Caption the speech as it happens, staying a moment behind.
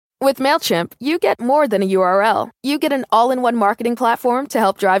With MailChimp, you get more than a URL. You get an all-in-one marketing platform to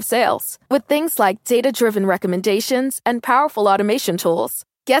help drive sales with things like data-driven recommendations and powerful automation tools.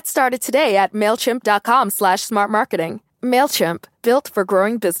 Get started today at MailChimp.com/smartmarketing. MailChimp, built for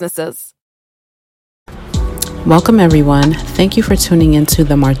growing businesses. Welcome, everyone. Thank you for tuning into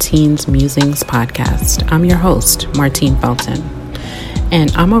the Martine's Musings podcast. I'm your host, Martine Felton,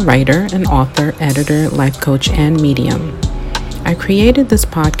 and I'm a writer, an author, editor, life coach, and medium. I created this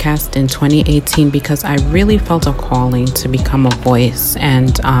podcast in 2018 because I really felt a calling to become a voice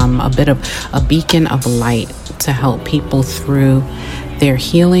and a bit of a beacon of light to help people through their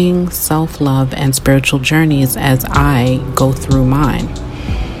healing, self-love, and spiritual journeys as I go through mine.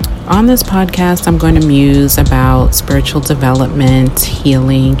 On this podcast, I'm going to muse about spiritual development,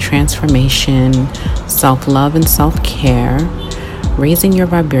 healing, transformation, self-love and self-care, raising your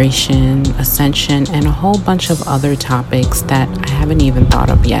vibration, ascension, and a whole bunch of other topics that I haven't even thought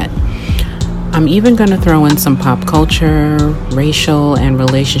of yet. I'm even going to throw in some pop culture, racial, and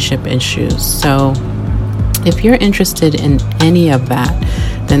relationship issues. So if you're interested in any of that,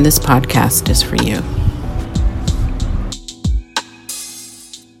 then this podcast is for you.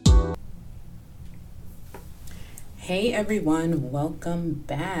 Hey everyone, welcome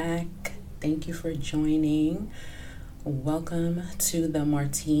back. Thank you for joining. Welcome to the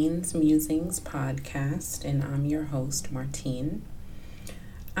Martine's Musings podcast, and I'm your host, Martine.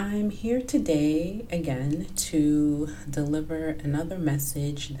 I'm here today again to deliver another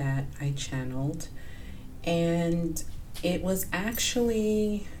message that I channeled, and it was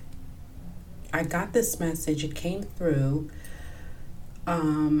actually, I got this message, it came through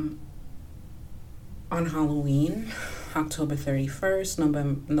on Halloween, October 31st,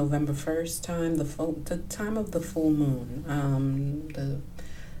 November 1st time, the time of the full moon.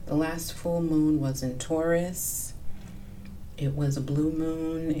 The last full moon was in Taurus. It was a blue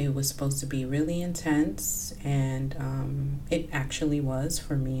moon. It was supposed to be really intense, and it actually was,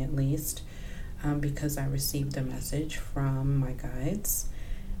 for me at least, because I received a message from my guides,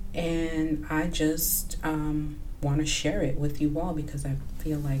 and I just want to share it with you all because I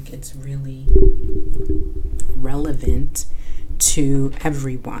feel like it's really relevant to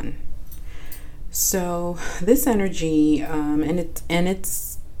everyone. So this energy, and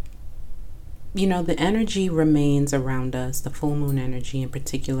it's you know, the energy remains around us. The full moon energy in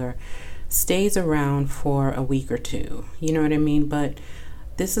particular stays around for a week or two. You know what I mean? But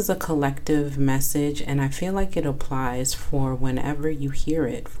this is a collective message, and I feel like it applies for whenever you hear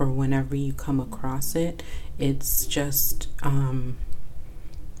it, for whenever you come across it. It's just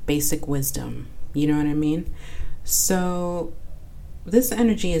basic wisdom. You know what I mean? So this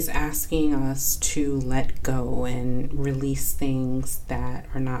energy is asking us to let go and release things that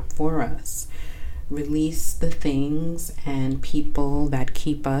are not for us. Release the things and people that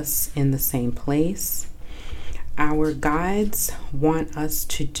keep us in the same place. Our guides want us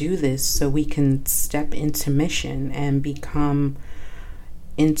to do this so we can step into mission and become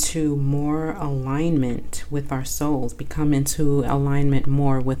into more alignment with our souls, become into alignment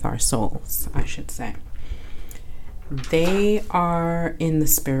more with our souls, I should say. They are in the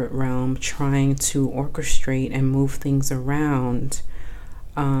spirit realm trying to orchestrate and move things around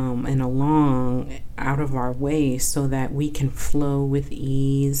and along out of our way so that we can flow with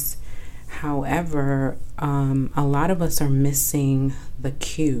ease. However, a lot of us are missing the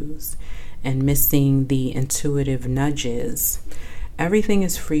cues and missing the intuitive nudges. Everything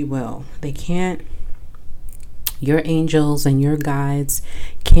is free will. Your angels and your guides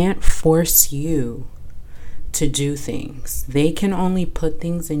can't force you to do things. They can only put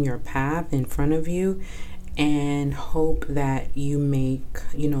things in your path in front of you and hope that you make,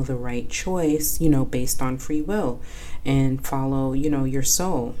 the right choice, based on free will and follow, your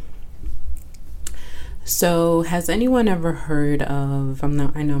soul. So has anyone ever heard of, I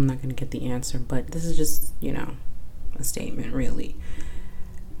know I'm not going to get the answer, but this is just, a statement really.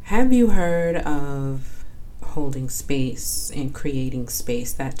 Have you heard of holding space and creating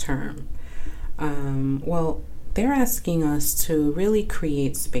space, that term? Well, they're asking us to really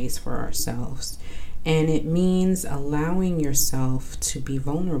create space for ourselves. And it means allowing yourself to be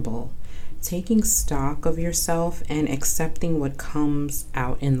vulnerable, taking stock of yourself and accepting what comes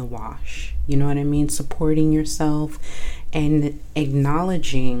out in the wash. You know what I mean? Supporting yourself and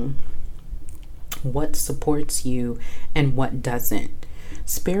acknowledging what supports you and what doesn't.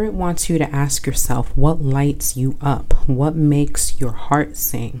 Spirit wants you to ask yourself what lights you up, what makes your heart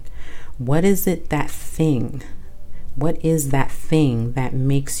sing. What is that thing that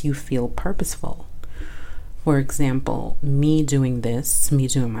makes you feel purposeful? For example, me doing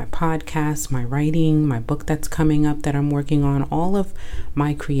my podcast, my writing, my book that's coming up that I'm working on, all of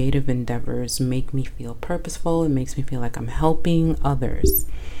my creative endeavors make me feel purposeful. It makes me feel like I'm helping others.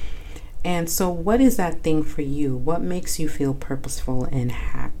 And so what is that thing for you? What makes you feel purposeful and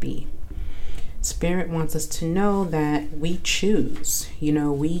happy? Spirit wants us to know that we choose,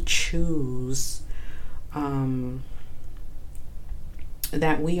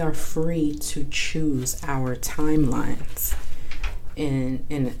 that we are free to choose our timelines.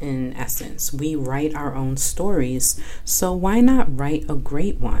 In essence, we write our own stories. So why not write a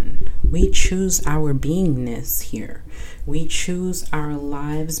great one? We choose our beingness here. We choose our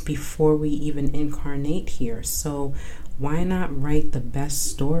lives before we even incarnate here. So why not write the best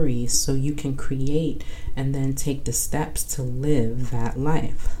stories so you can create and then take the steps to live that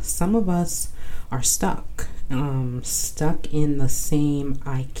life? Some of us are stuck in the same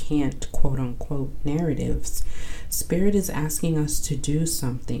I can't, quote unquote, narratives. Spirit is asking us to do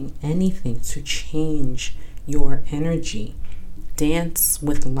something, anything to change your energy. Dance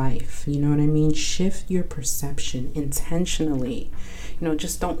with life. You know what I mean? Shift your perception intentionally.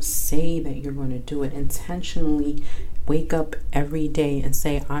 Just don't say that you're going to do it. Intentionally wake up every day and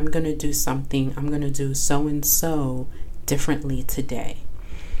say, I'm going to do something. I'm going to do so and so differently today.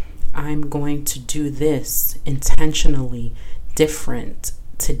 I'm going to do this intentionally different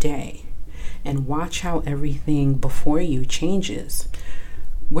today. And watch how everything before you changes.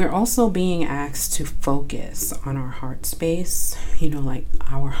 We're also being asked to focus on our heart space, like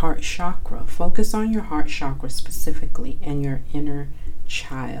our heart chakra. Focus on your heart chakra specifically and your inner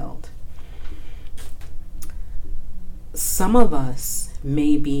child. Some of us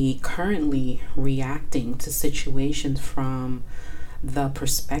may be currently reacting to situations from the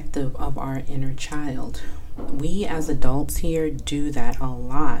perspective of our inner child. We as adults here do that a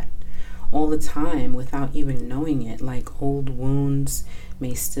lot, all the time, without even knowing it. Like old wounds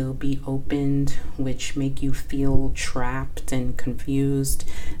may still be opened, which make you feel trapped and confused.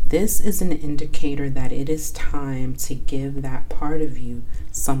 This is an indicator that it is time to give that part of you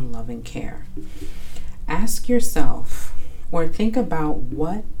some love and care. Ask yourself, or think about,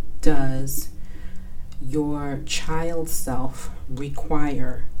 what does your child self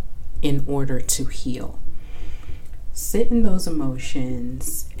require in order to heal? Sit in those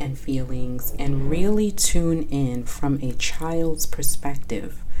emotions and feelings and really tune in from a child's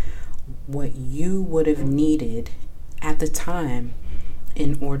perspective what you would have needed at the time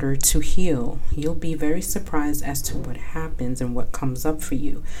in order to heal. You'll be very surprised as to what happens and what comes up for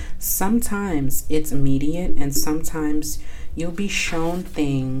you. Sometimes it's immediate, and sometimes you'll be shown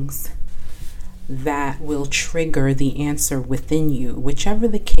things that will trigger the answer within you. Whichever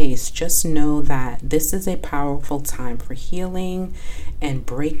the case, just know that this is a powerful time for healing and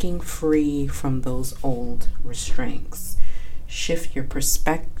breaking free from those old restraints. Shift your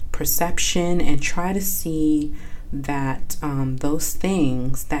perception and try to see that those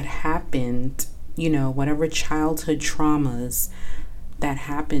things that happened, whatever childhood traumas that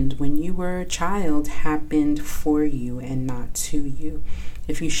happened when you were a child happened for you and not to you.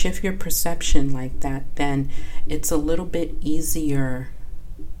 If you shift your perception like that, then it's a little bit easier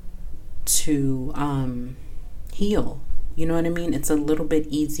to heal. You know what I mean? It's a little bit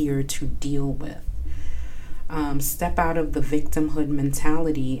easier to deal with. Step out of the victimhood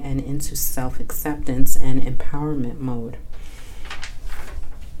mentality and into self-acceptance and empowerment mode.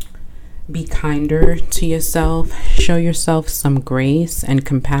 Be kinder to yourself. Show yourself some grace and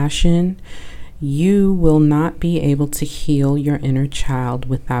compassion. You will not be able to heal your inner child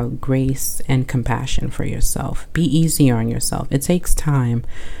without grace and compassion for yourself. Be easy on yourself. It takes time.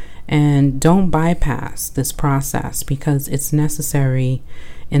 And don't bypass this process, because it's necessary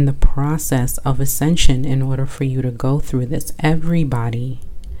in the process of ascension in order for you to go through this. Everybody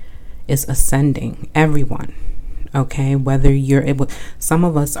is ascending. Everyone. Okay, whether you're able, some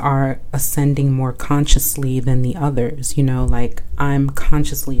of us are ascending more consciously than the others, like I'm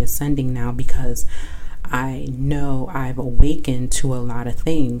consciously ascending now because I know I've awakened to a lot of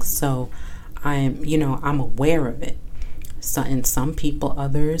things. So I'm aware of it. So, and some people,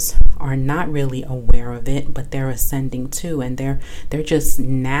 others are not really aware of it, but they're ascending too. And they're just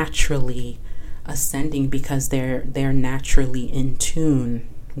naturally ascending because they're naturally in tune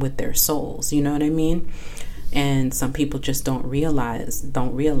with their souls. You know what I mean? And some people just don't realize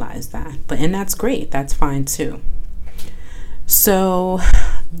that. And that's great. That's fine too. So,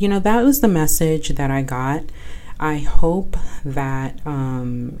 that was the message that I got. I hope that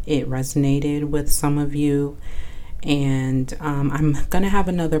it resonated with some of you. And I'm going to have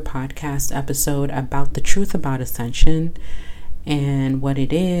another podcast episode about the truth about ascension. and what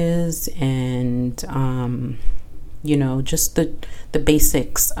it is, and just the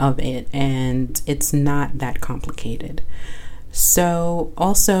basics of it, and it's not that complicated. So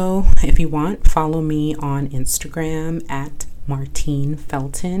also, if you want, follow me on Instagram at Martine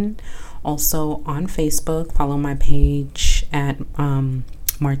Felton. Also on Facebook, follow my page at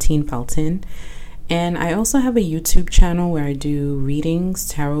Martine Felton. And I also have a YouTube channel where I do readings,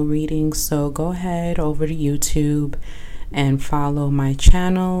 tarot readings. So go ahead over to YouTube and follow my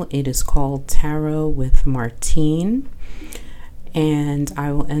channel. It is called Tarot with Martine. And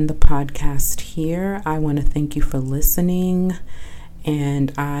I will end the podcast here. I want to thank you for listening,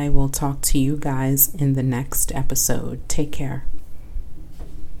 and I will talk to you guys in the next episode. Take care.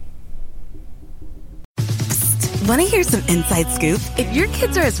 Want to hear some inside scoop? If your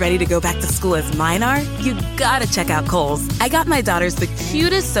kids are as ready to go back to school as mine are, you gotta check out Kohl's. I got my daughters the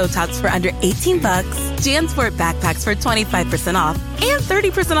cutest sew tops for under $18, JanSport backpacks for 25% off, and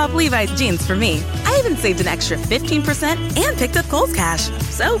 30% off Levi's jeans for me. I even saved an extra 15% and picked up Kohl's Cash.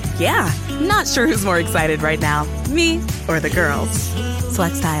 So, yeah, not sure who's more excited right now, me or the girls.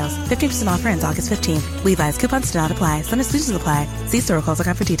 Select styles. 15% off ends August 15th. Levi's coupons do not apply. Some exclusions apply. See store or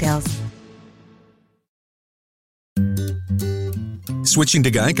Kohl's.com for details. Switching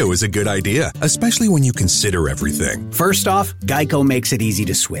to Geico is a good idea, especially when you consider everything. First off, Geico makes it easy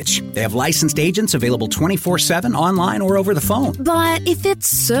to switch. They have licensed agents available 24/7 online or over the phone. But if it's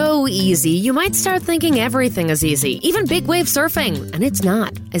so easy, you might start thinking everything is easy, even big wave surfing. And it's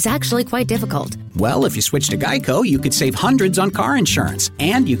not. It's actually quite difficult. Well, if you switch to Geico, you could save hundreds on car insurance.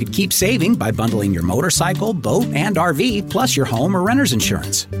 And you could keep saving by bundling your motorcycle, boat, and RV, plus your home or renter's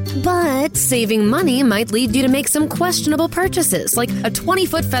insurance. But saving money might lead you to make some questionable purchases, like a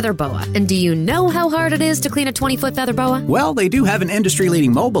 20-foot feather boa. And do you know how hard it is to clean a 20-foot feather boa? Well, they do have an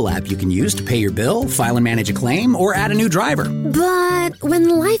industry-leading mobile app you can use to pay your bill, file and manage a claim, or add a new driver. But when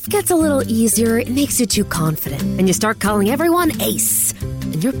life gets a little easier, it makes you too confident, and you start calling everyone Ace.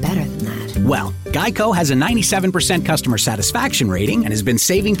 And you're better than that. Well, Geico has a 97% customer satisfaction rating and has been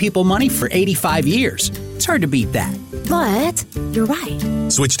saving people money for 85 years. It's hard to beat that. But you're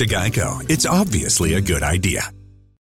right. Switch to Geico. It's obviously a good idea.